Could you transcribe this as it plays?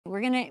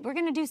We're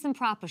gonna do some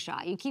prop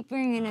shot. You keep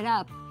bringing it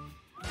up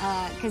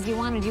because you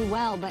want to do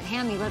well, but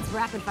Hammy, let's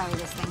rapid fire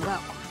this thing. Go.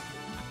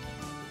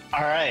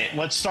 All right,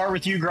 let's start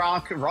with you,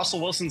 Gronk. Russell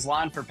Wilson's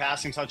line for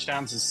passing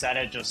touchdowns is set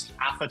at just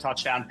half a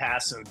touchdown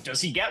pass. So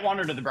does he get one,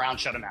 or do the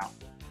Browns shut him out?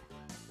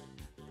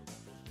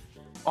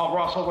 Oh,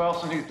 Russell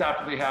Wilson, he's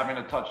definitely having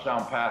a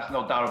touchdown pass.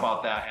 No doubt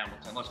about that,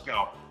 Hamilton. Let's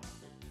go.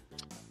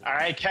 All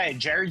right, Kay.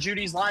 Jerry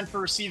Jeudy's line for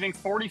receiving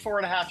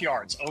 44.5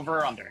 yards. Over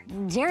or under?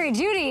 Jerry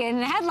Jeudy in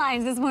the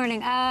headlines this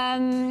morning.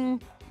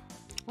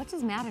 What's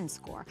his Madden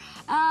score?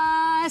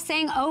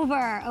 Saying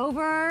over.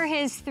 Over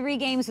his 3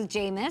 games with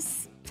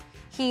Jameis.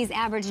 He's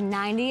averaged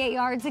 98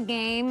 yards a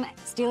game.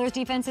 Steelers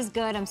defense is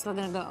good. I'm still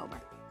going to go over.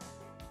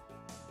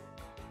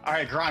 All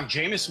right, Gronk.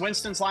 Jameis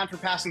Winston's line for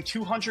passing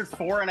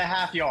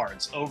 204.5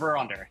 yards. Over or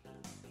under?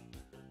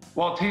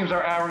 Well, teams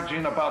are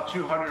averaging about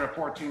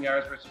 214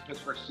 yards versus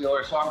Pittsburgh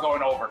Steelers, so I'm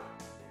going over.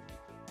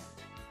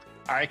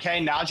 All right,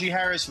 Kay. Najee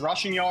Harris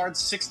rushing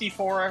yards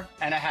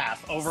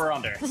 64.5. Over or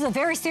under? This is a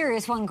very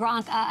serious one,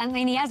 Gronk. I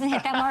mean, he hasn't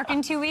hit that mark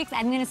in 2 weeks.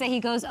 I'm going to say he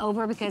goes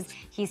over because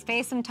he's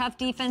faced some tough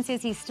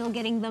defenses. He's still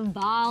getting the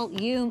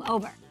volume.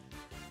 Over.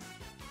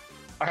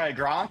 All right,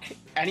 Gronk.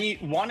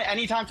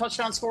 Anytime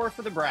touchdown score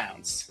for the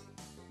Browns?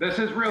 This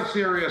is real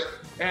serious,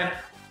 and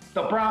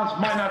the Browns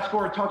might not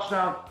score a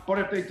touchdown, but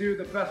if they do,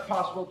 the best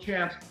possible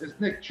chance is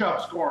Nick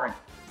Chubb scoring.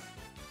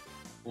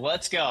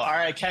 Let's go. All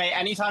right, Kay.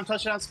 Anytime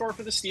touchdown score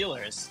for the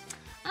Steelers?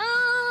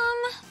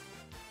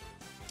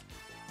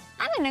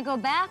 I'm going to go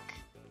back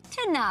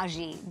to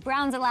Najee.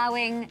 Browns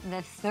allowing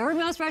the 3rd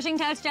most rushing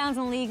touchdowns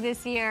in the league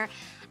this year.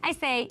 I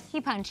say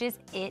he punches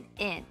it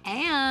in.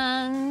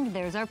 And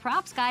there's our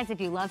props, guys. If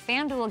you love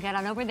FanDuel, get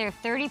on over there.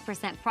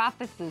 30%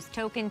 profit boost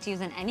token to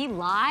use on any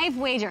live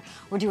wager.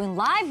 We're doing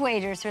live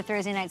wagers for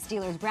Thursday night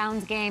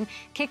Steelers-Browns game,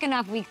 kicking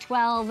off Week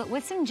 12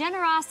 with some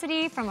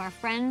generosity from our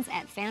friends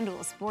at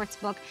FanDuel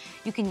Sportsbook.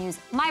 You can use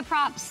my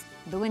props,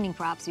 the winning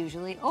props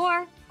usually,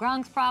 or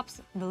Gronk's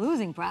props, the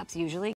losing props usually.